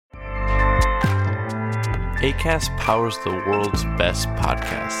Acast powers the world's best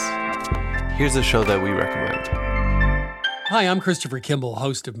podcasts. Here's a show that we recommend. Hi, I'm Christopher Kimball,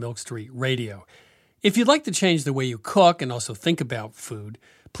 host of Milk Street Radio. If you'd like to change the way you cook and also think about food,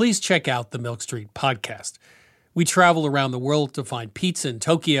 please check out the Milk Street podcast. We travel around the world to find pizza in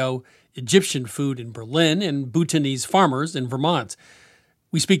Tokyo, Egyptian food in Berlin, and Bhutanese farmers in Vermont.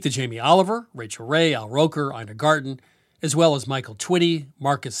 We speak to Jamie Oliver, Rachel Ray, Al Roker, Ina Garten, as well as Michael Twitty,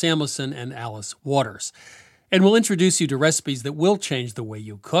 Marcus Samuelson, and Alice Waters. And we'll introduce you to recipes that will change the way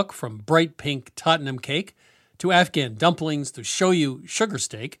you cook, from bright pink Tottenham cake to Afghan dumplings to shoyu sugar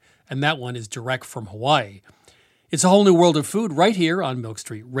steak, and that one is direct from Hawaii. It's a whole new world of food right here on Milk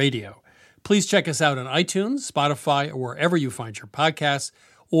Street Radio. Please check us out on iTunes, Spotify, or wherever you find your podcasts,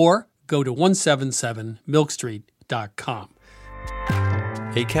 or go to 177milkstreet.com.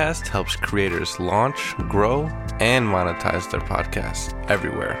 Acast helps creators launch, grow, and monetize their podcasts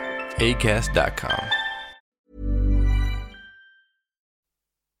everywhere. Acast.com.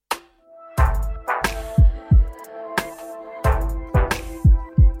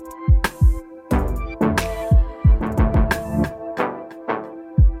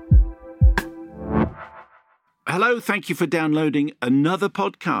 Hello, thank you for downloading another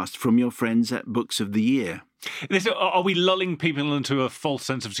podcast from your friends at Books of the Year. Are we lulling people into a false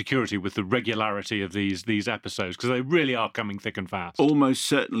sense of security with the regularity of these episodes? Because they really are coming thick and fast. Almost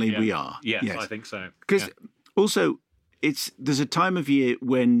certainly we are. Yes, I think so. Because also, there's a time of year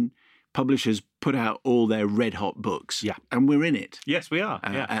when publishers put out all their red-hot books. Yeah. And we're in it. Yes, we are.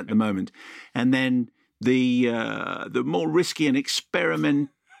 At the moment. And then the more risky and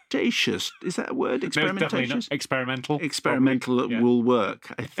experimentatious, is that a word? Experimentatious? Experimental. Experimental will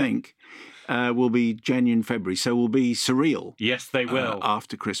work, I think. Will be January, February, so will be surreal. Yes, they will.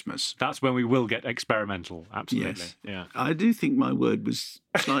 After Christmas. That's when we will get experimental, absolutely. Yes. Yeah. I do think my word was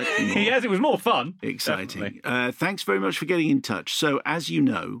slightly more... Yes, it was more fun. Exciting. Thanks very much for getting in touch. So, as you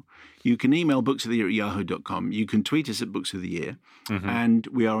know, you can email booksoftheyear@yahoo.com. You can tweet us at Books of the Year. Mm-hmm. And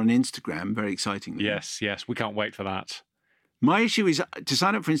we are on Instagram, very excitingly. Yes, we can't wait for that. My issue is, to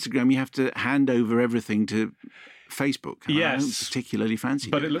sign up for Instagram, you have to hand over everything to Facebook. Yes. I don't particularly fancy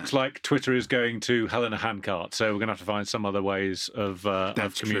But it doing looks that. like Twitter is going to hell in a handcart, so we're going to have to find some other ways of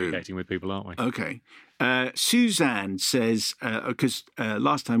communicating with people, aren't we? Okay. Suzanne says, because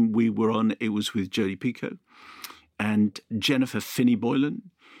last time we were on, it was with Jodie Picoult and Jennifer Finney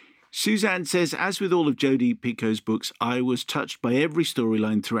Boylan. Suzanne says, as with all of Jodie Picoult's books, I was touched by every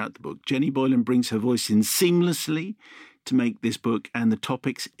storyline throughout the book. Jenny Boylan brings her voice in seamlessly to make this book and the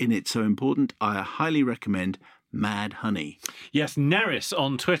topics in it so important. I highly recommend Mad Honey. Yes, Neris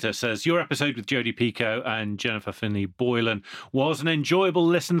on Twitter says, your episode with Jodie Picoult and Jennifer Finney Boylan was an enjoyable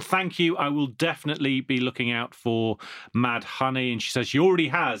listen. Thank you. I will definitely be looking out for Mad Honey. And she says she already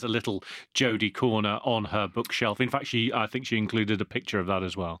has a little Jodie corner on her bookshelf. In fact, I think she included a picture of that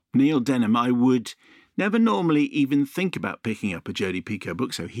as well. Neil Denham, I would never normally even think about picking up a Jodie Picoult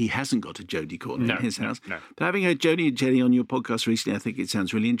book, so he hasn't got a Jodie corner in his house. No. But having heard Jodie and Jenny on your podcast recently, I think it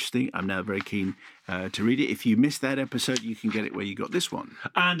sounds really interesting. I'm now very keen to read it. If you missed that episode, you can get it where you got this one.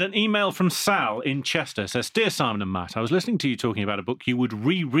 And an email from Sal in Chester says, Dear Simon and Matt, I was listening to you talking about a book you would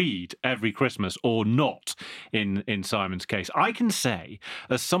reread every Christmas, or not, in Simon's case. I can say,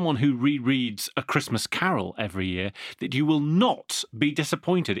 as someone who rereads A Christmas Carol every year, that you will not be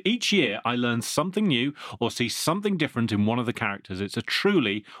disappointed. Each year I learn something new or see something different in one of the characters. It's a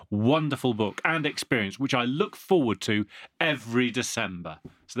truly wonderful book and experience, which I look forward to every December.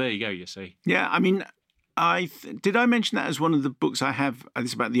 So there you go, you see. Yeah, I mean, did I mention that as one of the books I have?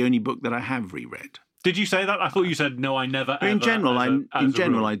 It's about the only book that I have reread. Did you say that? I thought you said, no, I never, ever. In general,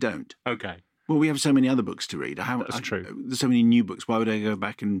 I don't. Okay. Well, we have so many other books to read. That's true. There's so many new books. Why would I go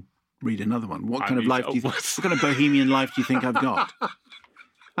back and read another one? What kind of bohemian life do you think I've got?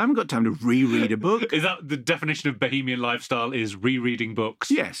 I haven't got time to reread a book. Is that the definition of bohemian lifestyle, is rereading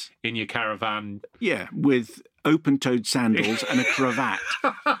books? Yes. In your caravan? Yeah, with open-toed sandals and a cravat.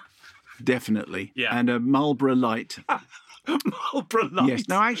 Definitely. Yeah. And a Marlborough Light. Marlborough Light? Yes.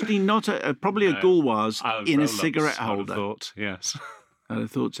 No, actually not probably a Gauloise in a cigarette holder. I thought, yes. I'd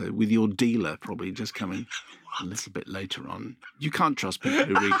have thought so, with your dealer probably just coming a little bit later on. You can't trust people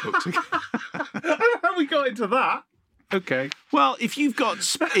who read books. How we got into that? Okay. Well, if you've got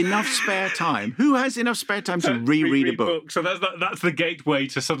enough spare time, who has enough spare time to reread a book? So that's the gateway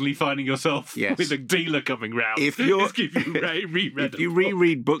to suddenly finding yourself with a dealer coming round. If you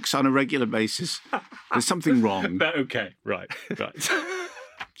reread books on a regular basis, there's something wrong. Okay, right.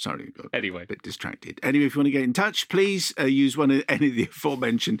 Sorry, I got Anyway. a bit distracted. Anyway, if you want to get in touch, please use any of the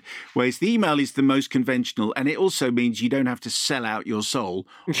aforementioned ways. The email is the most conventional, and it also means you don't have to sell out your soul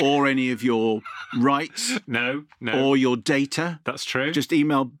or any of your rights. No. Or your data. That's true. Just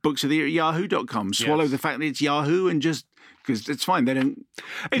email booksoftheyear@yahoo.com. Swallow the fact that it's Yahoo and just... Because it's fine. They don't...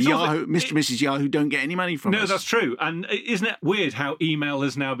 Mr. and Mrs. Yahoo don't get any money from us. No, that's true. And isn't it weird how email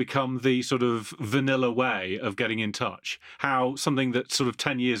has now become the sort of vanilla way of getting in touch? How something that sort of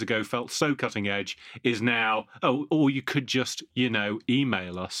 10 years ago felt so cutting edge is now, or you could just,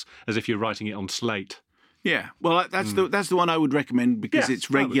 email us as if you're writing it on slate. Yeah. Well, that's the one I would recommend because it's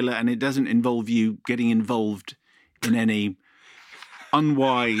regular and it doesn't involve you getting involved in any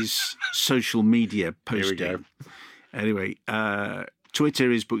unwise social media posting. Here we go. Anyway, Twitter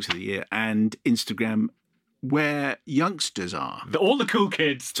is Books of the Year and Instagram, where youngsters are. All the cool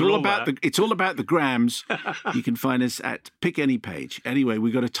kids. It's all about the grams. You can find us at pick any page. Anyway,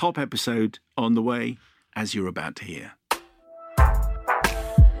 we've got a top episode on the way, as you're about to hear.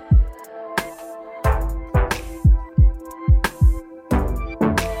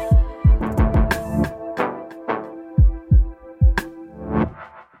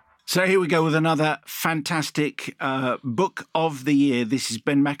 So here we go with another fantastic book of the year. This is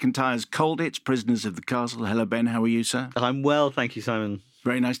Ben Macintyre's Colditz, Prisoners of the Castle. Hello, Ben. How are you, sir? I'm well, thank you, Simon.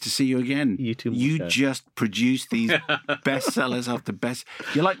 Very nice to see you again. You too. You just produce these bestsellers after best.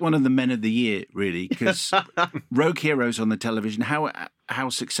 You're like one of the men of the year, really, because Rogue Heroes on the television. How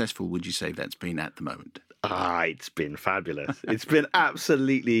successful would you say that's been at the moment? It's been fabulous. It's been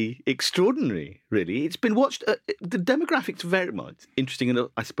absolutely extraordinary, really. It's been watched. The demographics are very much interesting and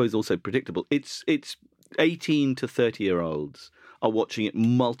I suppose also predictable. It's 18 to 30-year-olds are watching it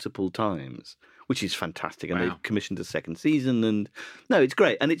multiple times, which is fantastic. And they've commissioned a second season. And no, it's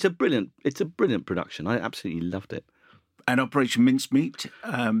great. And it's a brilliant production. I absolutely loved it. And Operation Mincemeat,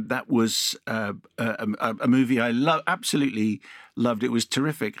 that was a movie I absolutely loved. It was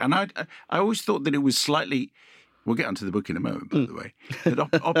terrific. And I always thought that it was slightly... We'll get onto the book in a moment, by the way.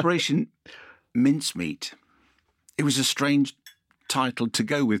 But Operation Mincemeat, it was a strange title to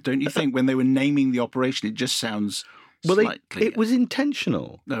go with, don't you think? When they were naming the operation, it just sounds slightly... It was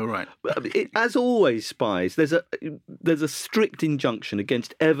intentional. Oh, right. As always, spies, there's a strict injunction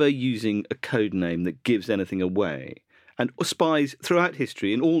against ever using a code name that gives anything away. And spies throughout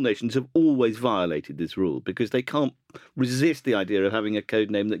history in all nations have always violated this rule because they can't resist the idea of having a code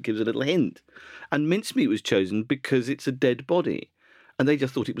name that gives a little hint. And mincemeat was chosen because it's a dead body. And they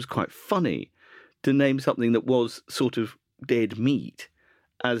just thought it was quite funny to name something that was sort of dead meat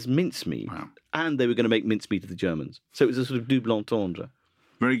as mincemeat. Wow. And they were going to make mincemeat of the Germans. So it was a sort of double entendre.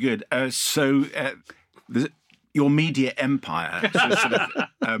 Very good. Your media empire sort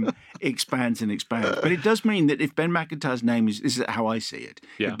of expands and expands. But it does mean that if Ben Macintyre's name is... This is how I see it.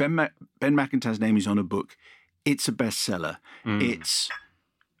 Yeah. If Ben Macintyre's name is on a book, it's a bestseller. It's...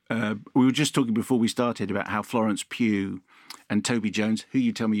 we were just talking before we started about how Florence Pugh and Toby Jones, who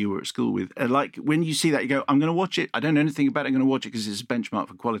you tell me you were at school with, like when you see that, you go, I'm going to watch it. I don't know anything about it. I'm going to watch it because it's a benchmark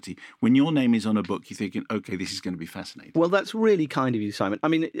for quality. When your name is on a book, you're thinking, okay, this is going to be fascinating. Well, that's really kind of you, Simon. I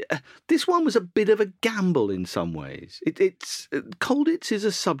mean, this one was a bit of a gamble in some ways. Colditz is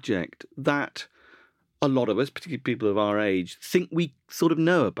a subject that a lot of us, particularly people of our age, think we sort of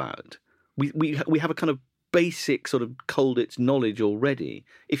know about. We have a kind of basic sort of Colditz knowledge already.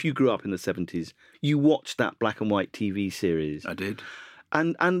 If you grew up in the 70s, you watched that black and white TV series. I did.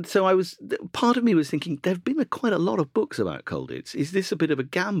 And so part of me was thinking, there have been quite a lot of books about Colditz. Is this a bit of a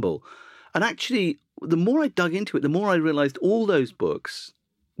gamble? And actually, the more I dug into it, the more I realised all those books,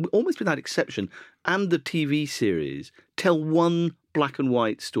 almost without exception, and the TV series, tell one black and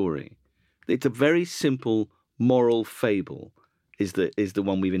white story. It's a very simple moral fable. Is the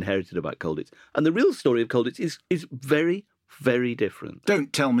one we've inherited about Colditz. And the real story of Colditz is very, very different.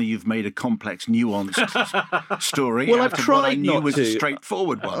 Don't tell me you've made a complex, nuanced story. Well, I've tried what I knew not was to. A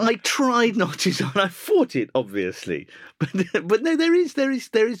straightforward one. I tried not to, and I fought it, obviously. But no,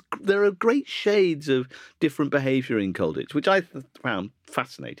 there are great shades of different behaviour in Colditz, which I found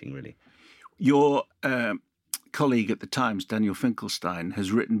fascinating, really. Your colleague at the Times, Daniel Finkelstein,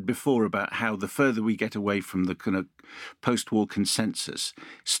 has written before about how the further we get away from the kind of post-war consensus,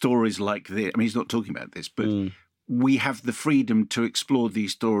 stories like this, I mean, he's not talking about this, but we have the freedom to explore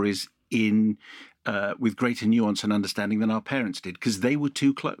these stories with greater nuance and understanding than our parents did, because they were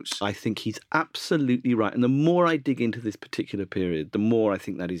too close. I think he's absolutely right. And the more I dig into this particular period, the more I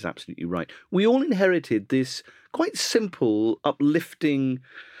think that he's absolutely right. We all inherited this quite simple, uplifting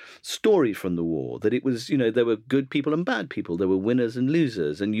story from the war, that it was, there were good people and bad people, there were winners and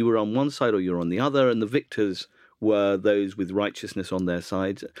losers, and you were on one side or you were on the other, and the victors were those with righteousness on their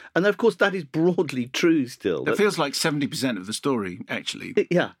side. And of course, that is broadly true still. It feels like 70% of the story, actually.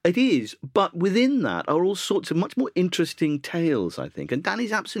 It is. But within that are all sorts of much more interesting tales, I think. And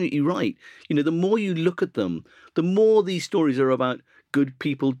Danny's absolutely right. You know, the more you look at them, the more these stories are about good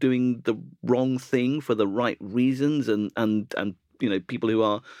people doing the wrong thing for the right reasons, and you know, people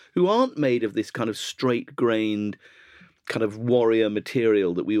who aren't made of this kind of straight-grained kind of warrior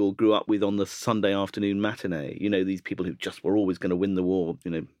material that we all grew up with on the Sunday afternoon matinee. You know, these people who just were always going to win the war,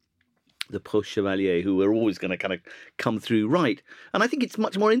 you know, the Preux Chevalier, who were always going to kind of come through right. And I think it's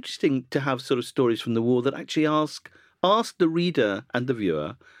much more interesting to have sort of stories from the war that actually ask the reader and the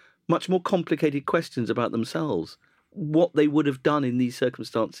viewer much more complicated questions about themselves, what they would have done in these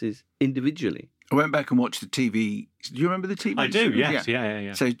circumstances individually. I went back and watched the TV. Do you remember the TV? I do, yes.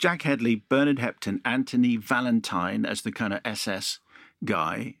 Yeah. So Jack Hedley, Bernard Hepton, Anthony Valentine as the kind of SS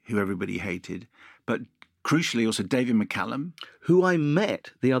guy who everybody hated, but crucially also David McCallum. Who I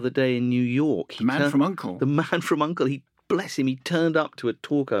met the other day in New York. The man from U.N.C.L.E. The man from U.N.C.L.E. Bless him, he turned up to a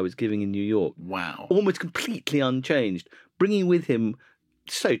talk I was giving in New York. Wow. Almost completely unchanged, bringing with him,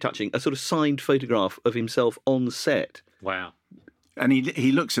 so touching, a sort of signed photograph of himself on set. Wow. And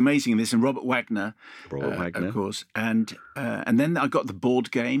he looks amazing in this, and Robert Wagner, of course. And then I got the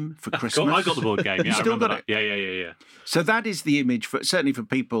board game for Christmas. I got the board game, yeah. You still got it? Yeah. So that is the image, certainly for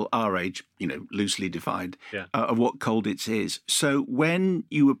people our age, you know, loosely defined, of what Colditz is. So when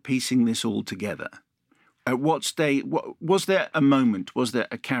you were piecing this all together, at what stage, was there a moment, was there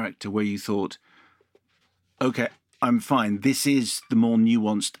a character where you thought, okay, I'm fine, this is the more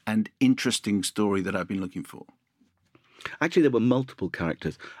nuanced and interesting story that I've been looking for? Actually, there were multiple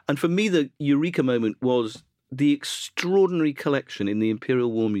characters. And for me, the eureka moment was the extraordinary collection in the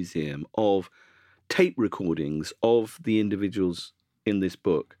Imperial War Museum of tape recordings of the individuals in this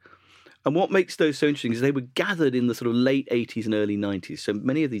book. And what makes those so interesting is they were gathered in the sort of late 80s and early 90s. So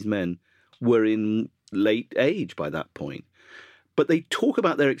many of these men were in late age by that point. But they talk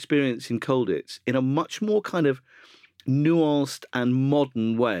about their experience in Colditz in a much more kind of nuanced and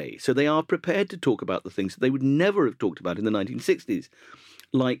modern way. So they are prepared to talk about the things that they would never have talked about in the 1960s,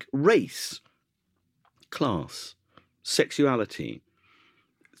 like race, class, sexuality,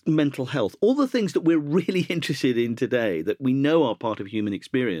 mental health, all the things that we're really interested in today that we know are part of human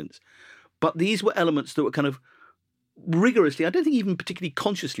experience. But these were elements that were kind of rigorously, I don't think even particularly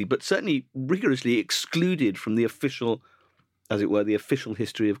consciously, but certainly rigorously excluded from the official, as it were, the official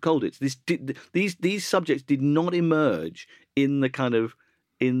history of Colditz. These subjects did not emerge in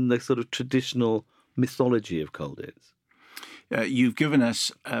the sort of traditional mythology of Colditz. You've given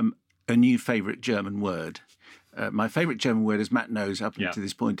us a new favourite German word. My favourite German word, as Matt knows up to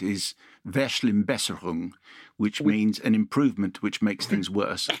this point, is Verschlimmbesserung, which means an improvement which makes things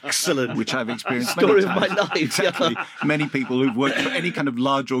worse. Excellent. Which I've experienced Story many of times. my life. Exactly. Many people who've worked for any kind of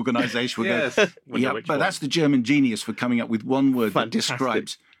large organisation will go, but that's the German genius for coming up with one word that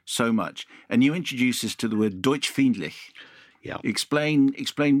describes so much. And you introduce us to the word Deutschfeindlich. Yeah. Explain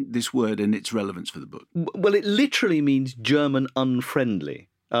this word and its relevance for the book. Well, it literally means German unfriendly.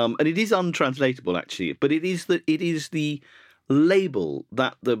 And it is untranslatable, actually, but it is the label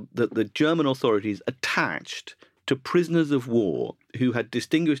that the German authorities attached to prisoners of war who had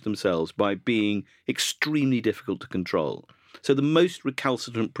distinguished themselves by being extremely difficult to control. So the most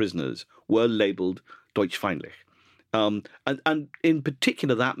recalcitrant prisoners were labelled Deutschfeindlich. And in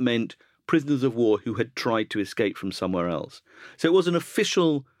particular, that meant prisoners of war who had tried to escape from somewhere else. So it was an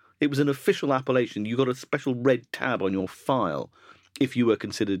official appellation. You got a special red tab on your file if you were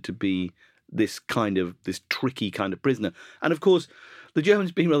considered to be this tricky kind of prisoner. And of course, the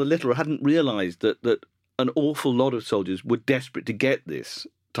Germans, being rather literal, hadn't realised that an awful lot of soldiers were desperate to get this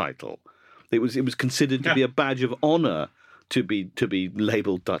title. It was considered to be a badge of honour to be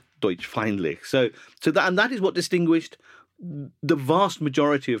labelled Deutschfeindlich. So that is what distinguished the vast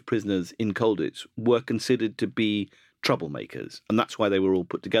majority of prisoners in Colditz were considered to be troublemakers, and that's why they were all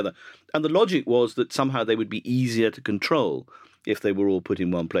put together. And the logic was that somehow they would be easier to control if they were all put in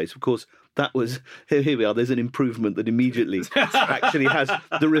one place. Of course, that was, here we are, there's an improvement that immediately actually has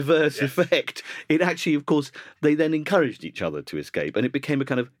the reverse effect. It actually, of course, they then encouraged each other to escape, and it became a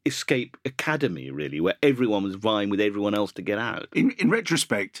kind of escape academy, really, where everyone was vying with everyone else to get out. In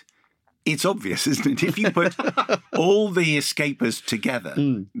retrospect, it's obvious, isn't it? If you put all the escapers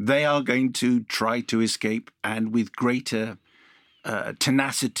together, they are going to try to escape, and with greater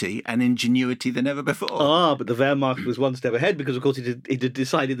tenacity and ingenuity than ever before. But the Wehrmacht was one step ahead because, of course, it had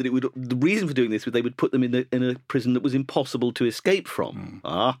decided that the reason for doing this was they would put them in a prison that was impossible to escape from.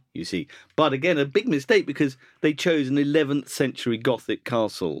 You see. But again, a big mistake because they chose an 11th century Gothic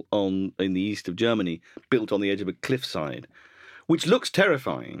castle in the east of Germany, built on the edge of a cliffside, which looks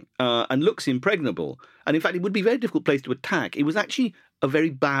terrifying and looks impregnable. And in fact, it would be a very difficult place to attack. It was actually a very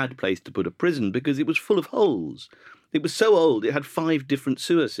bad place to put a prison because it was full of holes. It was so old, it had 5 different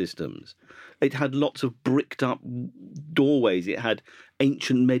sewer systems. It had lots of bricked up doorways. It had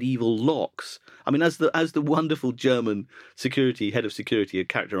ancient medieval locks. I mean, as the wonderful German head of security, a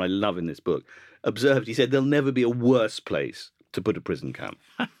character I love in this book, observed, he said, there'll never be a worse place to put a prison camp.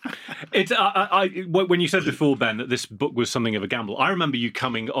 It's when you said before, Ben, that this book was something of a gamble, I remember you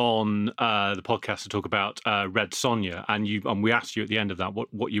coming on the podcast to talk about Red Sonja, and we asked you at the end of that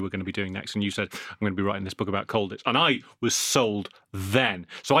what you were going to be doing next, and you said, I'm going to be writing this book about Colditz, and I was sold then.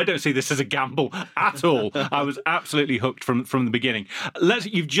 So I don't see this as a gamble at all. I was absolutely hooked from the beginning.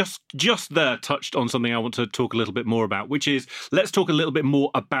 You've just there touched on something I want to talk a little bit more about, which is, let's talk a little bit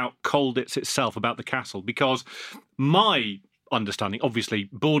more about Colditz itself, about the castle, because my understanding, obviously,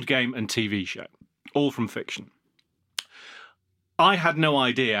 board game and TV show, all from fiction. I had no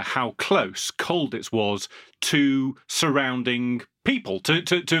idea how close Colditz was to surrounding people,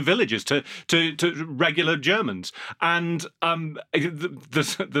 to villagers, to regular Germans. And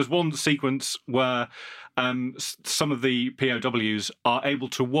there's one sequence where some of the POWs are able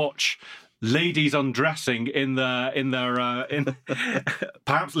to watch ladies undressing in their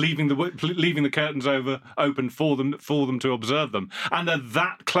perhaps leaving the curtains open for them to observe them, and they're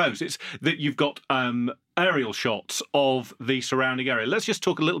that close. It's that you've got aerial shots of the surrounding area. Let's just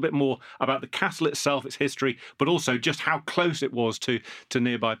talk a little bit more about the castle itself, its history, but also just how close it was to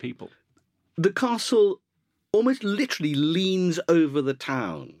nearby people. The castle almost literally leans over the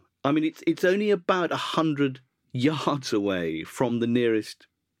town. I mean, it's only about 100 yards away from the nearest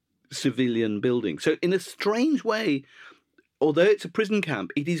civilian building. So in a strange way, although it's a prison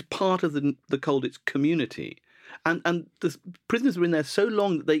camp, it is part of the Colditz community. And the prisoners were in there so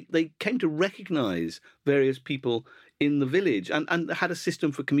long that they came to recognise various people in the village and had a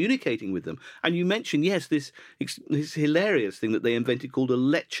system for communicating with them. And you mentioned, yes, this hilarious thing that they invented called a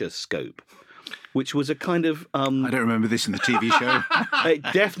lechoscope, which was a kind of... I don't remember this in the TV show. It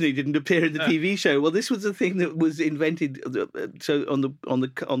definitely didn't appear in the TV show. Well, this was a thing that was invented so on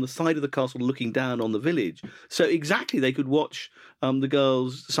the side of the castle looking down on the village. So exactly, they could watch the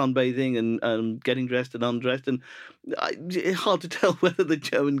girls sunbathing and getting dressed and undressed. And it's hard to tell whether the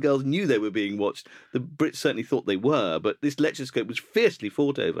German girls knew they were being watched. The Brits certainly thought they were, but this lechoscope was fiercely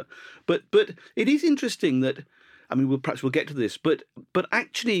fought over. But it is interesting that, I mean, perhaps we'll get to this, but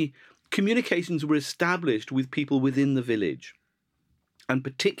actually communications were established with people within the village, and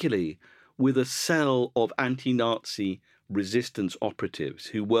particularly with a cell of anti-Nazi resistance operatives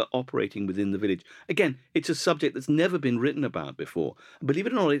who were operating within the village. Again, it's a subject that's never been written about before. Believe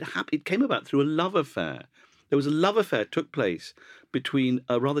it or not, it came about through a love affair. There was a love affair took place between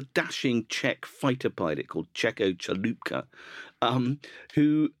a rather dashing Czech fighter pilot called Čeko Chalupka,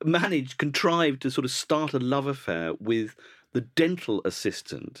 who contrived to sort of start a love affair with the dental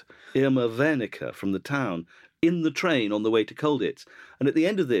assistant, Irma Wernicke, from the town, in the train on the way to Colditz. And at the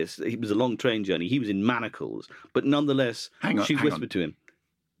end of this, it was a long train journey, he was in manacles, but nonetheless, she whispered to him.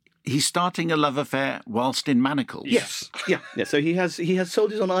 He's starting a love affair whilst in manacles. Yes, yeah. So he has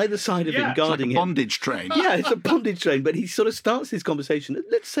soldiers on either side of him guarding him. It's like a bondage train. Yeah, it's a bondage train. But he sort of starts this conversation.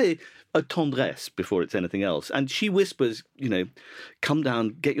 Let's say a tendresse before it's anything else. And she whispers, come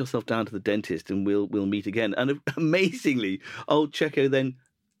down, get yourself down to the dentist, and we'll meet again. And amazingly, old Čeko then,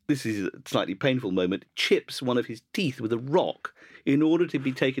 this is a slightly painful moment, chips one of his teeth with a rock in order to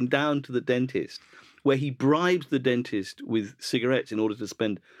be taken down to the dentist, where he bribes the dentist with cigarettes in order to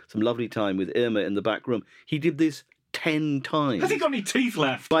spend some lovely time with Irma in the back room. He did this 10 times. Has he got any teeth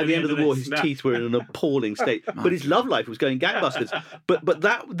left? By the end of the war, his teeth were in an appalling state. But his love life was going gangbusters. But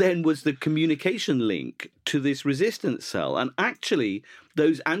that then was the communication link to this resistance cell. And actually,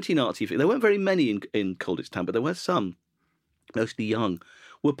 those anti-Nazi, there weren't very many in Colditz town, but there were some, mostly young,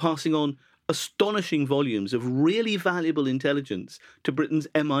 were passing on astonishing volumes of really valuable intelligence to Britain's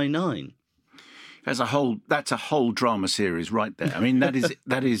MI9. That's a whole drama series right there. I mean,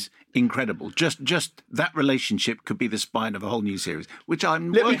 that is incredible. Just that relationship could be the spine of a whole new series, which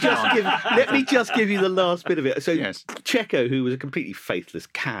I'm Let me just give you the last bit of it. So yes. Čeko, who was a completely faithless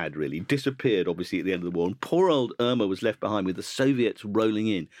cad, really, disappeared, obviously, at the end of the war. And poor old Irma was left behind with the Soviets rolling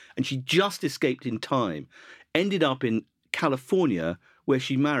in. And she just escaped in time, ended up in California, where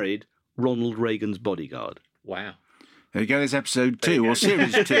she married Ronald Reagan's bodyguard. Wow. There you go. There's episode 2 or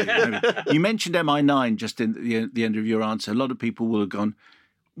series 2. You mentioned MI9 just in the end of your answer. A lot of people will have gone,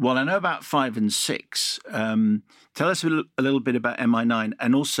 well, I know about 5 and 6. Tell us a little bit about MI9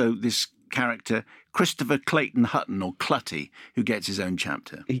 and also this character, Christopher Clayton Hutton, or Clutty, who gets his own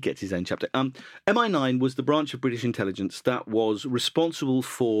chapter. He gets his own chapter. MI9 was the branch of British intelligence that was responsible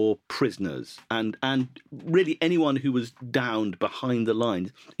for prisoners and really anyone who was downed behind the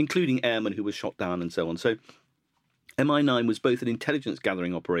lines, including airmen who were shot down and so on. So MI9 was both an intelligence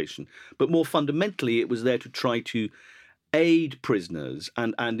gathering operation, but more fundamentally it was there to try to aid prisoners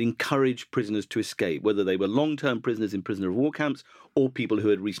and encourage prisoners to escape, whether they were long-term prisoners in prisoner of war camps or people who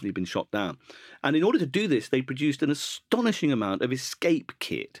had recently been shot down. And in order to do this, they produced an astonishing amount of escape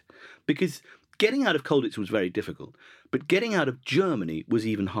kit, because getting out of Colditz was very difficult, but getting out of Germany was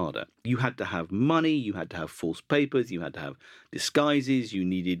even harder. You had to have money, you had to have false papers, you had to have disguises, you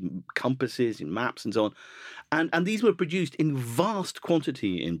needed compasses and maps and so on. And these were produced in vast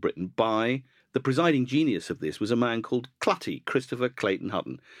quantity in Britain by the presiding genius of this was a man called Clutty, Christopher Clayton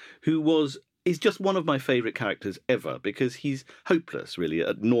Hutton, who is just one of my favourite characters ever, because he's hopeless, really,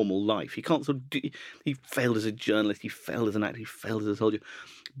 at normal life. He can't he failed as a journalist, he failed as an actor, he failed as a soldier.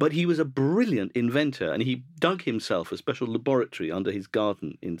 But he was a brilliant inventor, and he dug himself a special laboratory under his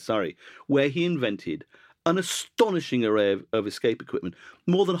garden in Surrey, where he invented an astonishing array of escape equipment.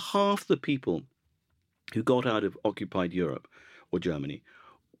 More than half the people who got out of occupied Europe or Germany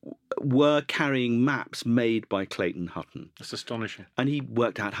were carrying maps made by Clayton Hutton. That's astonishing. And he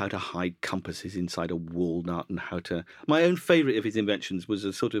worked out how to hide compasses inside a walnut and how to... My own favourite of his inventions was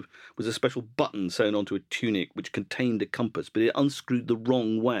a special button sewn onto a tunic which contained a compass, but it unscrewed the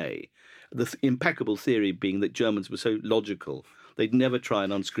wrong way. The impeccable theory being that Germans were so logical, they'd never try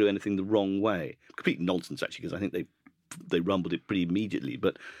and unscrew anything the wrong way. Complete nonsense, actually, because I think they rumbled it pretty immediately.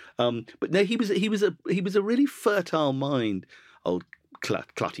 But no, he was a really fertile mind, old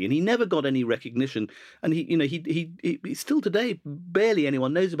Clutty, and he never got any recognition. And he still today barely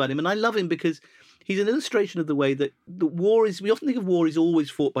anyone knows about him. And I love him because he's an illustration of the way that the war is. We often think of war is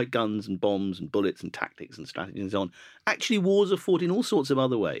always fought by guns and bombs and bullets and tactics and strategy and so on. Actually, wars are fought in all sorts of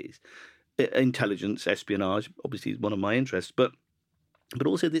other ways. Intelligence, espionage, obviously, is one of my interests, but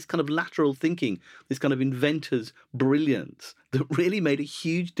also this kind of lateral thinking, this kind of inventor's brilliance that really made a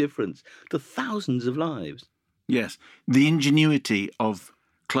huge difference to thousands of lives. Yes. The ingenuity of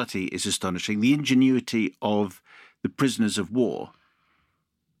Clutty is astonishing. The ingenuity of the prisoners of war.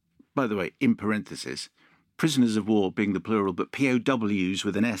 By the way, in parenthesis, prisoners of war being the plural, but POWs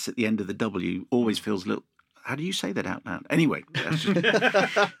with an S at the end of the W always feels a little... How do you say that out loud? Anyway. That's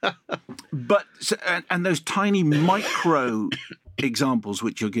just... But, and those tiny micro examples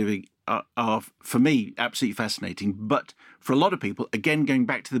which you're giving are, for me, absolutely fascinating. But for a lot of people, again, going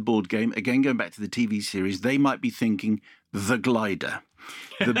back to the board game, again, going back to the TV series, they might be thinking the glider.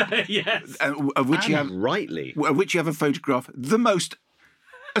 Yes. Of which you have, rightly. Of which you have a photograph, the most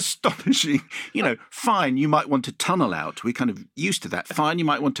astonishing. Fine, you might want to tunnel out. We're kind of used to that. Fine, you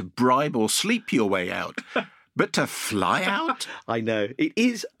might want to bribe or sleep your way out. But to fly out? I know. It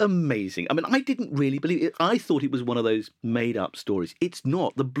is amazing. I mean, I didn't really believe it. I thought it was one of those made-up stories. It's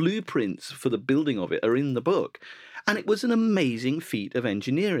not. The blueprints for the building of it are in the book. And it was an amazing feat of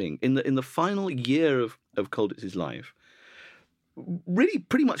engineering. In the final year of Colditz's life, really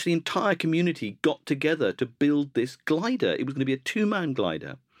pretty much the entire community got together to build this glider. It was going to be a 2-man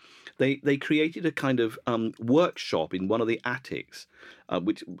glider. They created a kind of workshop in one of the attics,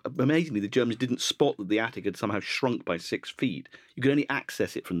 which, amazingly, the Germans didn't spot that the attic had somehow shrunk by 6 feet. You could only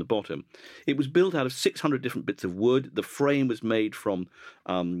access it from the bottom. It was built out of 600 different bits of wood. The frame was made from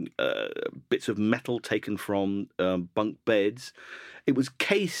bits of metal taken from bunk beds. It was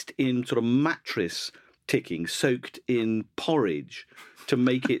cased in sort of mattress ticking, soaked in porridge to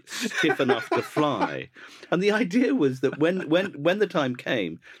make it stiff enough to fly. And the idea was that when the time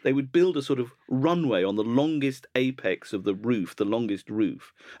came, they would build a sort of runway on the longest apex of the roof, the longest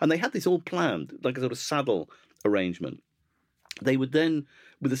roof. And they had this all planned, like a sort of saddle arrangement. They would then,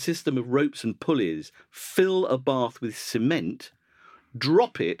 with a system of ropes and pulleys, fill a bath with cement,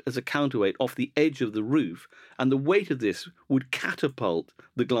 drop it as a counterweight off the edge of the roof, and the weight of this would catapult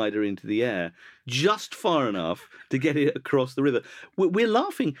the glider into the air just far enough to get it across the river. We're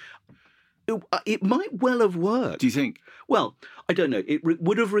laughing. It might well have worked. Do you think? Well, I don't know. It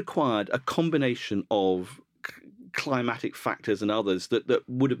would have required a combination of climatic factors and others that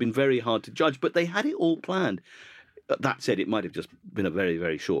would have been very hard to judge, but they had it all planned. That said, it might have just been a very,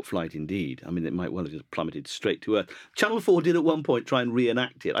 very short flight indeed. I mean, it might well have just plummeted straight to Earth. Channel 4 did at one point try and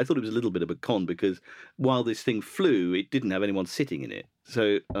reenact it. I thought it was a little bit of a con because while this thing flew, it didn't have anyone sitting in it. So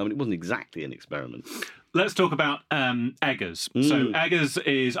it wasn't exactly an experiment. Let's talk about Eggers. So Eggers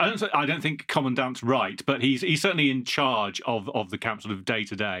is, I don't think Commandant's right, but he's certainly in charge of the camp sort of day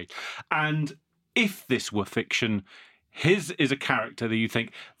to day. And if this were fiction, his is a character that you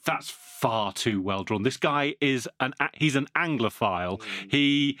think, that's far too well drawn. This guy he's an Anglophile.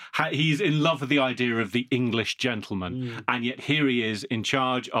 He's in love with the idea of the English gentleman, and yet here he is in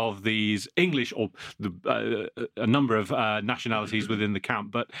charge of these English, or a number of nationalities within the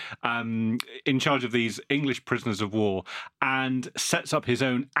camp, but in charge of these English prisoners of war, and sets up his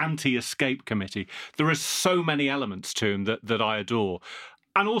own anti-escape committee. There are so many elements to him that I adore.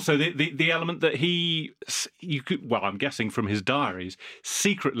 And also the element that I'm guessing from his diaries,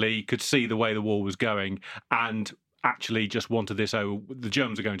 secretly could see the way the war was going and actually just wanted this, the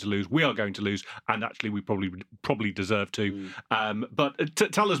Germans are going to lose, we are going to lose, and actually we probably deserve to. But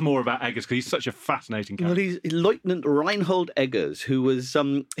tell us more about Eggers, because he's such a fascinating character. Well, he's Lieutenant Reinhold Eggers, who was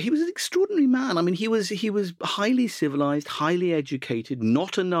he was an extraordinary man. I mean, he was highly civilized, highly educated,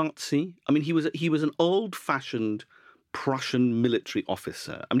 not a Nazi. I mean, he was an old-fashioned Prussian military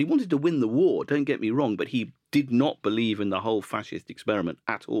officer. I mean, he wanted to win the war, don't get me wrong, but he did not believe in the whole fascist experiment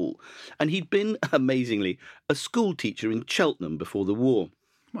at all. And he'd been, amazingly, a school teacher in Cheltenham before the war.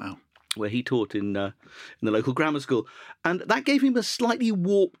 Wow. Where he taught in the local grammar school. And that gave him a slightly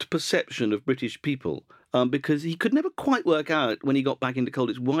warped perception of British people, because he could never quite work out when he got back into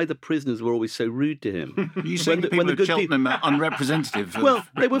Colditz why the prisoners were always so rude to him. You saying the people of Cheltenham are unrepresentative? Well,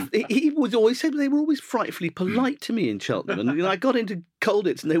 he would always say they were always frightfully polite to me in Cheltenham. And I got into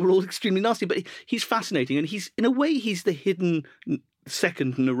Colditz and they were all extremely nasty. But he's fascinating. And in a way, he's the hidden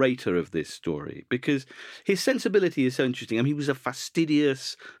second narrator of this story, because his sensibility is so interesting. I mean, he was a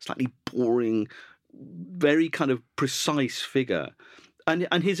fastidious, slightly boring, very kind of precise figure.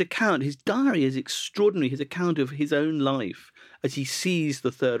 And his account, his diary is extraordinary. His account of his own life as he sees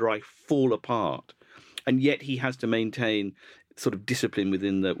the Third Reich fall apart, and yet he has to maintain sort of discipline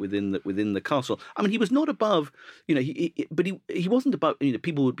within the castle. I mean, he was not above, but he wasn't above.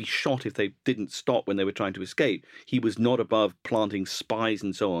 People would be shot if they didn't stop when they were trying to escape. He was not above planting spies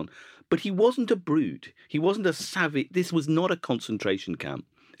and so on. But he wasn't a brute. He wasn't a savage. This was not a concentration camp.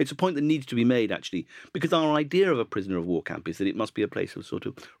 It's a point that needs to be made, actually, because our idea of a prisoner of war camp is that it must be a place of sort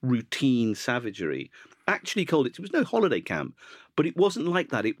of routine savagery. Actually, Colditz, it was no holiday camp, but it wasn't like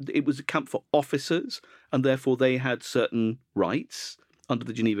that. It was a camp for officers, and therefore they had certain rights under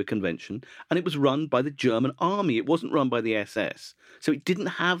the Geneva Convention, and it was run by the German army. It wasn't run by the SS. So it didn't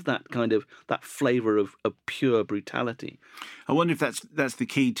have that kind of, that flavour of pure brutality. I wonder if that's the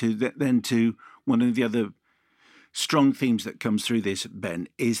key to one of the other strong themes that comes through this, Ben,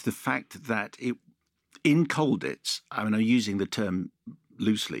 is the fact that in Colditz, I mean, I'm using the term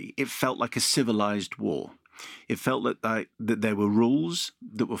loosely, it felt like a civilized war. It felt that there were rules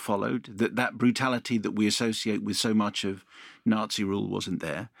that were followed, that brutality that we associate with so much of Nazi rule wasn't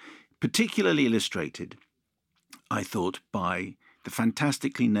there. Particularly illustrated, I thought, by the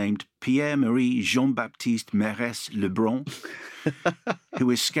fantastically named Pierre-Marie Jean-Baptiste Mérès Lebrun,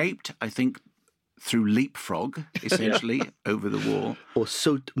 who escaped, I think, through leapfrog, essentially, over the war. Or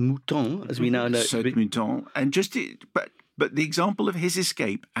saute-mouton, as we now know. Saute-mouton. And but the example of his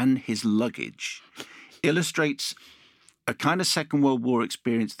escape and his luggage illustrates a kind of Second World War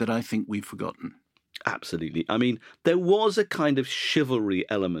experience that I think we've forgotten. Absolutely. I mean, there was a kind of chivalry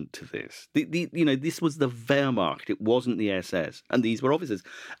element to this. This was the Wehrmacht. It wasn't the SS. And these were officers.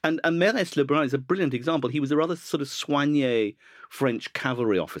 And Mérès Lebrun is a brilliant example. He was a rather sort of soigné French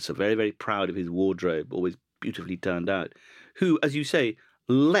cavalry officer, very, very proud of his wardrobe, always beautifully turned out, who, as you say,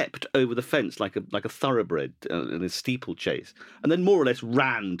 leapt over the fence like a thoroughbred in a steeplechase, and then more or less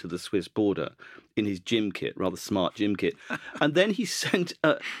ran to the Swiss border in his gym kit, rather smart gym kit. And then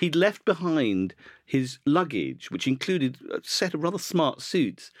he'd left behind his luggage, which included a set of rather smart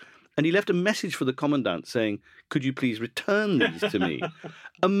suits, and he left a message for the commandant saying, "Could you please return these to me?"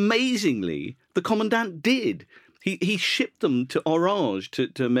 Amazingly, the commandant did. He shipped them to Orange, to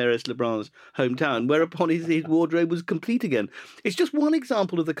Mérès Lebrun's hometown, whereupon his wardrobe was complete again. It's just one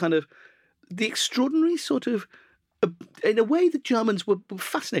example of the extraordinary sort of, in a way, the Germans were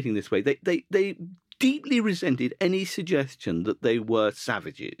fascinating this way. They deeply resented any suggestion that they were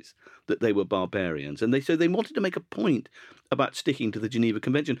savages, that they were barbarians, and so they wanted to make a point about sticking to the Geneva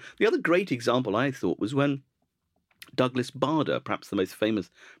Convention. The other great example, I thought, was when Douglas Bader, perhaps the most famous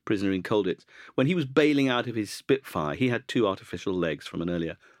prisoner in Colditz, when he was bailing out of his Spitfire, he had 2 artificial legs from an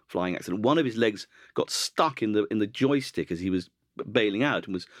earlier flying accident. One of his legs got stuck in the joystick as he was bailing out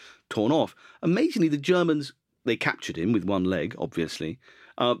and was torn off. Amazingly, the Germans, they captured him with one leg, obviously,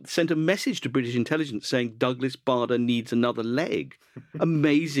 sent a message to British intelligence saying Douglas Bader needs another leg.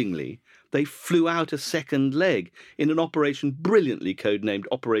 Amazingly, they flew out a second leg in an operation brilliantly codenamed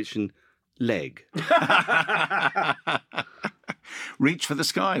Operation Leg. Reach for the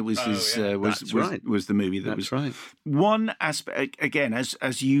Sky was was the movie that was right. One aspect, again,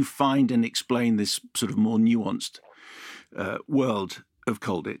 as you find and explain this sort of more nuanced world of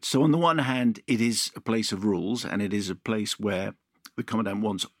Colditz. So on the one hand, it is a place of rules, and it is a place where the commandant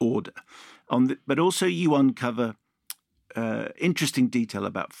wants order. But also you uncover interesting detail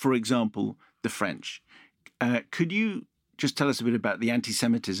about, for example, the French. Could you just tell us a bit about the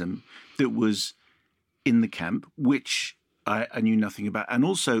anti-Semitism that was in the camp, which I knew nothing about, and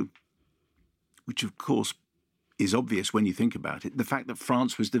also, which of course is obvious when you think about it, the fact that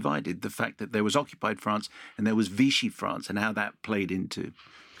France was divided, the fact that there was occupied France and there was Vichy France, and how that played into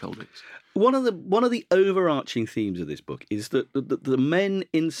Colditz. One of the overarching themes of this book is that the men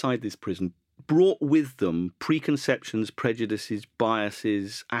inside this prison brought with them preconceptions, prejudices,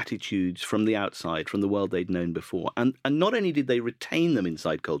 biases, attitudes from the outside, from the world they'd known before. And not only did they retain them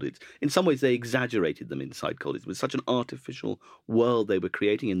inside Colditz, in some ways they exaggerated them inside Colditz. It was such an artificial world they were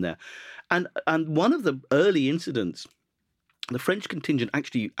creating in there. And one of the early incidents, the French contingent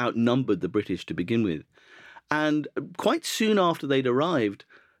actually outnumbered the British to begin with. And quite soon after they'd arrived,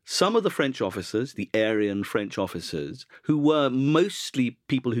 some of the French officers, the Aryan French officers, who were mostly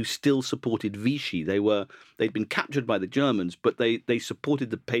people who still supported Vichy, they'd been captured by the Germans, but they supported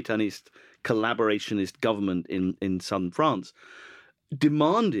the Pétainist collaborationist government in southern France,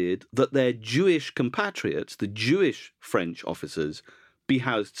 demanded that their Jewish compatriots, the Jewish French officers, be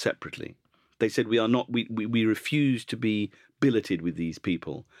housed separately. They said, we refuse to be billeted with these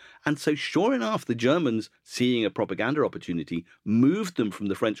people. And so sure enough, the Germans, seeing a propaganda opportunity, moved them from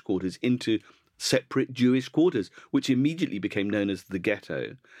the French quarters into separate Jewish quarters, which immediately became known as the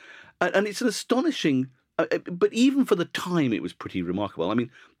ghetto. And it's an astonishing, but even for the time, it was pretty remarkable. I mean,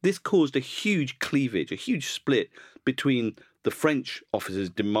 this caused a huge cleavage, a huge split between the French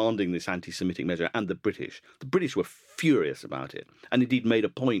officers demanding this anti-Semitic measure and the British. The British were furious about it, and indeed made a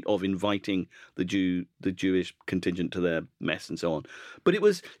point of inviting the Jewish contingent to their mess and so on. But it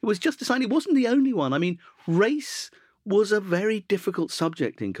was just decided it wasn't the only one. I mean, race was a very difficult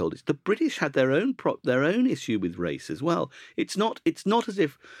subject in Colditz. The British had their own issue with race as well. It's not as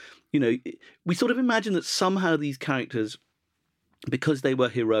if, we sort of imagine that somehow these characters, because they were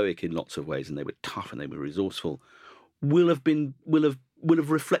heroic in lots of ways and they were tough and they were resourceful, will have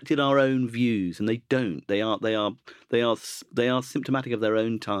reflected our own views, and they don't. They are symptomatic of their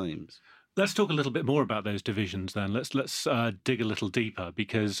own times. Let's talk a little bit more about those divisions then. Let's dig a little deeper,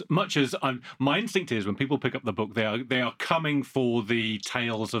 because much as my instinct is when people pick up the book, they are coming for the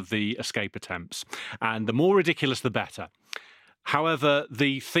tales of the escape attempts, and the more ridiculous the better. However,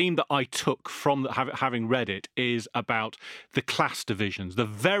 the theme that I took from having read it is about the class divisions, the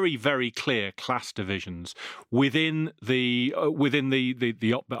very, very clear class divisions within the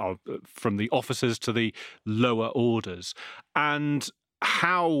from the officers to the lower orders, and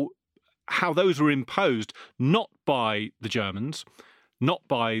how those were imposed not by the Germans, not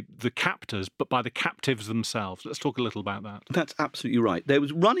by the captors, but by the captives themselves. Let's talk a little about that. That's absolutely right. There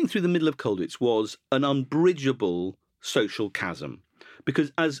was, running through the middle of Colditz was an unbridgeable social chasm,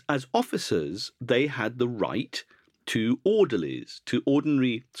 because as officers, they had the right to orderlies, to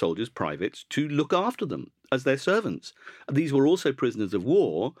ordinary soldiers, privates, to look after them as their servants. These were also prisoners of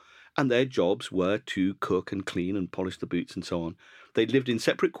war, and their jobs were to cook and clean and polish the boots and so on. They lived in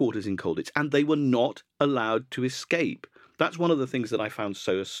separate quarters in Colditz, and they were not allowed to escape. That's one of the things that I found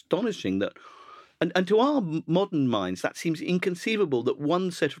so astonishing, that and to our modern minds, that seems inconceivable, that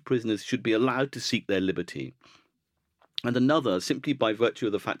one set of prisoners should be allowed to seek their liberty, and another, simply by virtue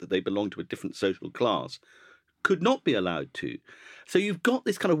of the fact that they belong to a different social class, could not be allowed to. So you've got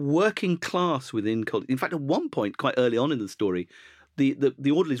this kind of working class within Colditz. In fact, at one point, quite early on in the story,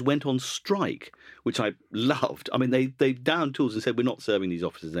 the orderlies went on strike, which I loved. I mean, they downed tools and said, we're not serving these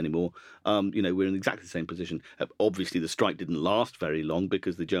officers anymore. We're in exactly the same position. Obviously, the strike didn't last very long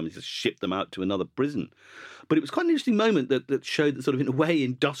because the Germans just shipped them out to another prison. But it was quite an interesting moment that showed that sort of, in a way,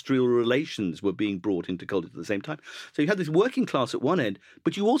 industrial relations were being brought into Colditz at the same time. So you had this working class at one end,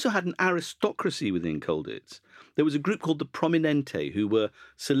 but you also had an aristocracy within Colditz. There was a group called the Prominente, who were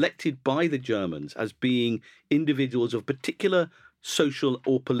selected by the Germans as being individuals of particular social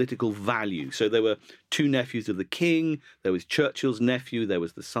or political value. So there were two nephews of the king, there was Churchill's nephew, there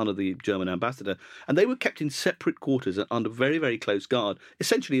was the son of the German ambassador, and they were kept in separate quarters under very, very close guard,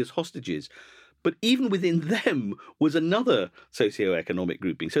 essentially as hostages. But even within them was another socio-economic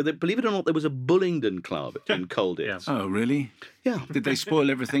grouping. So that, believe it or not, there was a Bullingdon Club in Colditz. Oh, really? Yeah. Did they spoil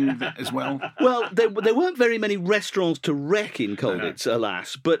everything as well? Well, there weren't very many restaurants to wreck in Colditz,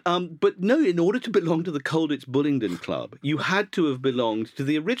 alas. But no, in order to belong to the Colditz Bullingdon Club, you had to have belonged to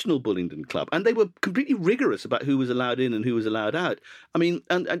the original Bullingdon Club. And they were completely rigorous about who was allowed in and who was allowed out. I mean,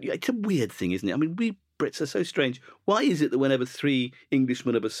 and it's a weird thing, isn't it? I mean, we Brits are so strange. Why is it that whenever three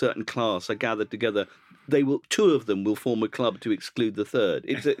Englishmen of a certain class are gathered together, two of them will form a club to exclude the third?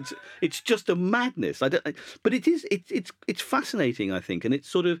 It's just a madness. But it's fascinating, I think, and it's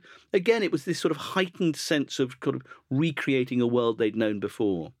sort of, again, it was this sort of heightened sense of kind of recreating a world they'd known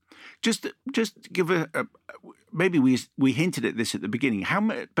before. Just give maybe we hinted at this at the beginning.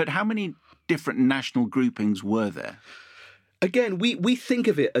 How many different national groupings were there? Again, we think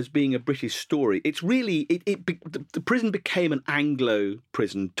of it as being a British story. It's really the prison became an Anglo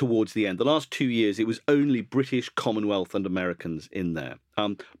prison towards the end. The last 2 years, it was only British, Commonwealth, and Americans in there.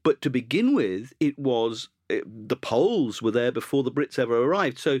 But to begin with, the Poles were there before the Brits ever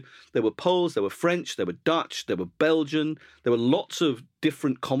arrived. So there were Poles, there were French, there were Dutch, there were Belgian. There were lots of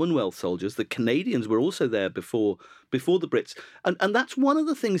different Commonwealth soldiers. The Canadians were also there before the Brits, and that's one of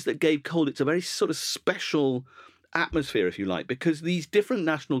the things that gave Colditz a very sort of special atmosphere, if you like, because these different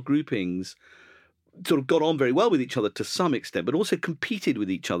national groupings sort of got on very well with each other to some extent, but also competed with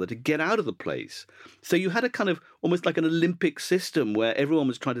each other to get out of the place. So you had a kind of almost like an Olympic system where everyone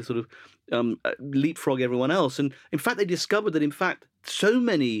was trying to sort of leapfrog everyone else. And in fact, they discovered that, in fact, so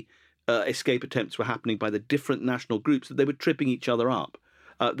many escape attempts were happening by the different national groups that they were tripping each other up.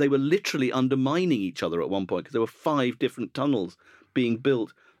 They were literally undermining each other at one point because there were 5 different tunnels being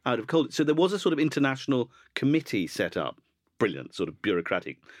built out of Colditz. So there was a sort of international committee set up. Brilliant sort of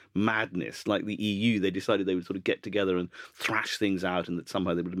bureaucratic madness. Like the EU, they decided they would sort of get together and thrash things out and that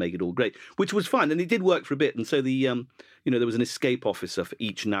somehow they would make it all great, which was fine. And it did work for a bit. And so there was an escape officer for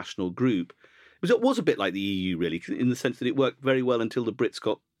each national group. It was a bit like the EU, really, in the sense that it worked very well until the Brits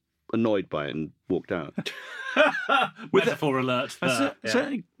got annoyed by it and walked out. Metaphor alert.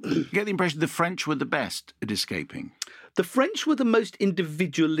 Certainly get the impression the French were the best at escaping. The French were the most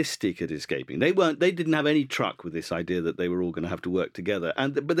individualistic at escaping. They didn't have any truck with this idea that they were all going to have to work together.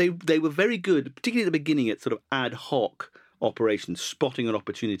 But they were very good, particularly at the beginning, at sort of ad hoc operations, spotting an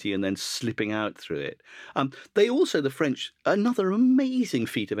opportunity and then slipping out through it. The French, another amazing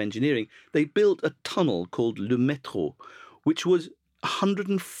feat of engineering, they built a tunnel called Le Métro, which was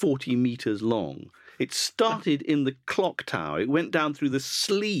 140 metres long. It started in the clock tower. It went down through the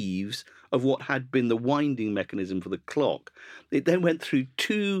sleeves of what had been the winding mechanism for the clock. It then went through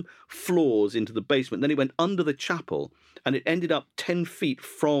 2 floors into the basement. Then it went under the chapel, and it ended up 10 feet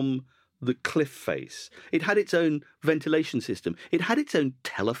from the cliff face. It had its own ventilation system. It had its own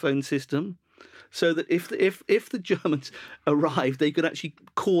telephone system, so that if the Germans arrived, they could actually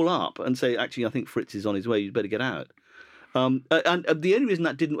call up and say, actually, I think Fritz is on his way, you'd better get out. And the only reason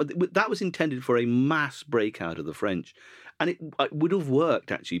that was intended for a mass breakout of the French, and it would have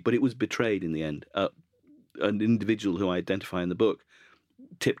worked actually, but it was betrayed in the end. An individual who I identify in the book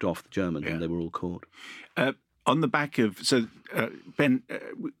tipped off the Germans, and they were all caught. On the back of Ben,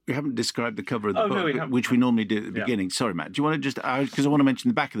 we haven't described the cover of the book, which we normally do at the beginning. Sorry, Matt. Do you want to just because I want to mention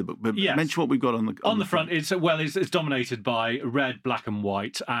the back of the book, but mention what we've got on the front. It's dominated by red, black, and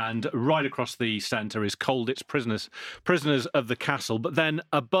white, and right across the centre is Colditz prisoners of the castle. But then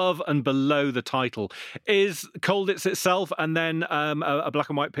above and below the title is Colditz itself, and then a black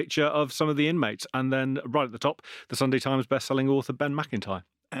and white picture of some of the inmates, and then right at the top, the Sunday Times best-selling author Ben Macintyre,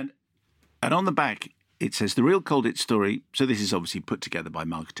 and on the back. It says, the real Colditz story, so this is obviously put together by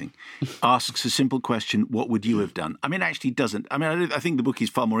marketing, asks a simple question, what would you have done? I mean, actually doesn't. I mean, I think the book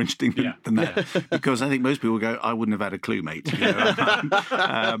is far more interesting than that, because I think most people go, I wouldn't have had a clue, mate. You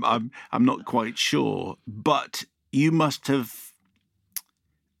know, I'm not quite sure. But you must have,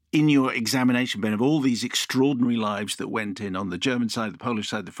 in your examination, Ben, of all these extraordinary lives that went in on the German side, the Polish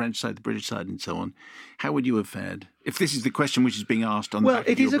side, the French side, the British side, and so on, how would you have fared? If this is the question which is being asked on the back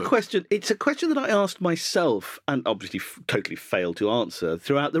of your book. Question. It's a question that I asked myself and obviously totally failed to answer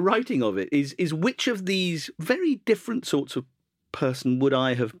throughout the writing of it, is which of these very different sorts of person would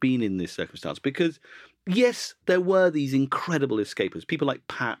I have been in this circumstance? Because, yes, there were these incredible escapers, people like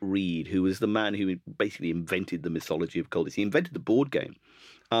Pat Reed, who was the man who basically invented the mythology of Colditz. He invented the board game.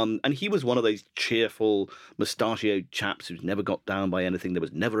 And he was one of those cheerful, mustachioed chaps who's never got down by anything. There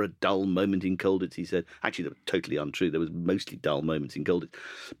was never a dull moment in Colditz, he said. Actually, that was totally untrue. There was mostly dull moments in Colditz.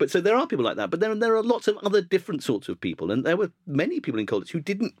 But so there are people like that. But there are lots of other different sorts of people. And there were many people in Colditz who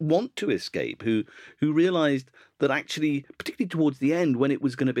didn't want to escape, who realised that actually, particularly towards the end, when it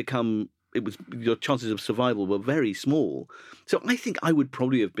was going to become your chances of survival were very small. So I think I would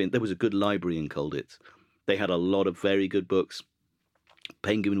probably have been. There was a good library in Colditz. They had a lot of very good books.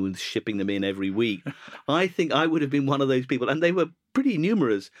 Penguin was shipping them in every week. I think I would have been one of those people, and they were pretty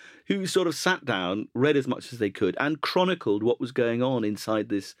numerous, who sort of sat down, read as much as they could, and chronicled what was going on inside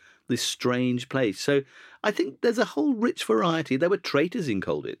this strange place. So I think there's a whole rich variety. There were traitors in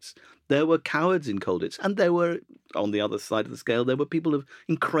Colditz. There were cowards in Colditz. And there were, on the other side of the scale, there were people of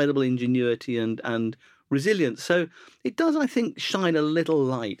incredible ingenuity and resilience. So it does, I think, shine a little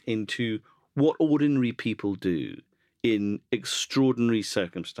light into what ordinary people do in extraordinary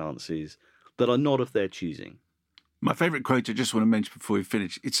circumstances that are not of their choosing. My favourite quote I just want to mention before we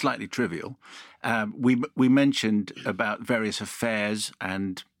finish, it's slightly trivial. We mentioned about various affairs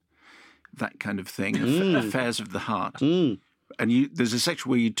and that kind of thing, affairs of the heart. And there's a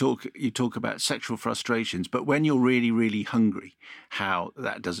section where you talk about sexual frustrations, but when you're really, really hungry, how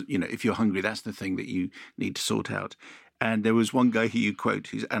that doesn't, if you're hungry, that's the thing that you need to sort out. And there was one guy who you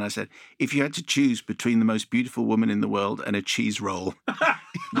quote, and I said, if you had to choose between the most beautiful woman in the world and a cheese roll,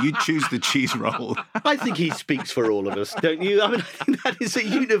 you'd choose the cheese roll. I think he speaks for all of us, don't you? I mean, I think that is a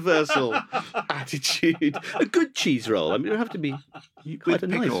universal attitude. A good cheese roll. I mean, it would have to be quite a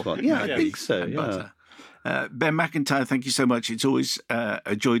nice one. Yeah, I think so. Yeah. Ben Macintyre, thank you so much. It's always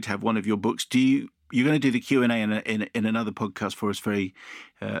a joy to have one of your books. You're going to do the Q&A in another podcast for us very,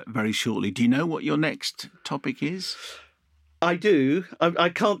 very shortly. Do you know what your next topic is? I do. I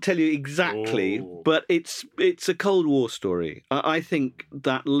can't tell you exactly, but it's a Cold War story. I think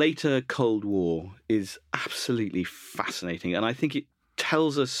that later Cold War is absolutely fascinating, and I think it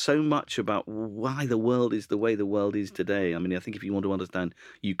tells us so much about why the world is the way the world is today. I mean, I think if you want to understand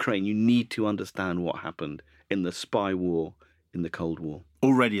Ukraine, you need to understand what happened in the spy war in the Cold War.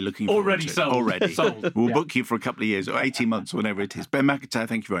 Already looking forward to it. Sold. Already sold. We'll book you for a couple of years, or 18 months, or whatever it is. Ben Macintyre,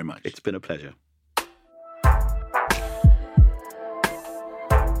 thank you very much. It's been a pleasure.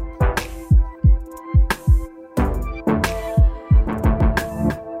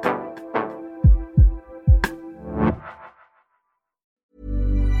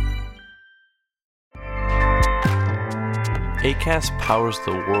 Acast powers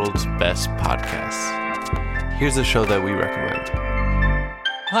the world's best podcasts. Here's a show that we recommend.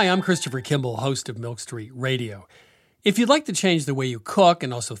 Hi, I'm Christopher Kimball, host of Milk Street Radio. If you'd like to change the way you cook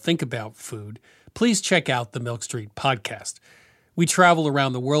and also think about food, please check out the Milk Street podcast. We travel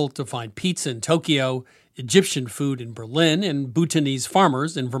around the world to find pizza in Tokyo, Egyptian food in Berlin, and Bhutanese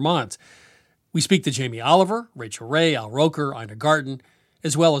farmers in Vermont. We speak to Jamie Oliver, Rachel Ray, Al Roker, Ina Garten,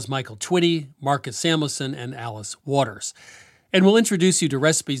 as well as Michael Twitty, Marcus Samuelson, and Alice Waters. And we'll introduce you to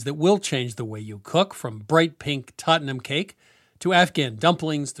recipes that will change the way you cook, from bright pink Tottenham cake to Afghan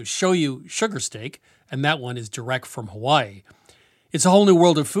dumplings to shoyu sugar steak, and that one is direct from Hawaii. It's a whole new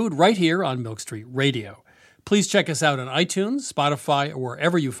world of food right here on Milk Street Radio. Please check us out on iTunes, Spotify, or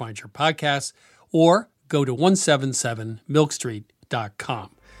wherever you find your podcasts, or go to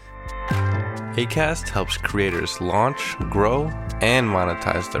 177milkstreet.com. Acast helps creators launch, grow, and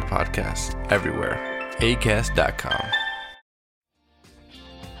monetize their podcasts everywhere. Acast.com.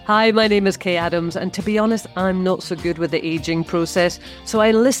 Hi, my name is Kay Adams, and to be honest, I'm not so good with the ageing process, so I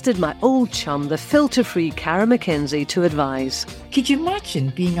enlisted my old chum, the filter-free Cara McKenzie, to advise. Could you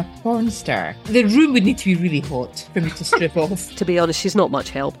imagine being a porn star? The room would need to be really hot for me to strip off. To be honest, she's not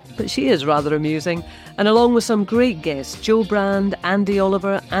much help, but she is rather amusing. And along with some great guests, Joe Brand, Andy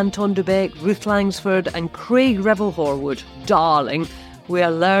Oliver, Anton Dubeck, Ruth Langsford, and Craig Revel-Horwood, darling, we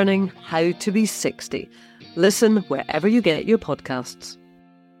are learning how to be 60. Listen wherever you get your podcasts.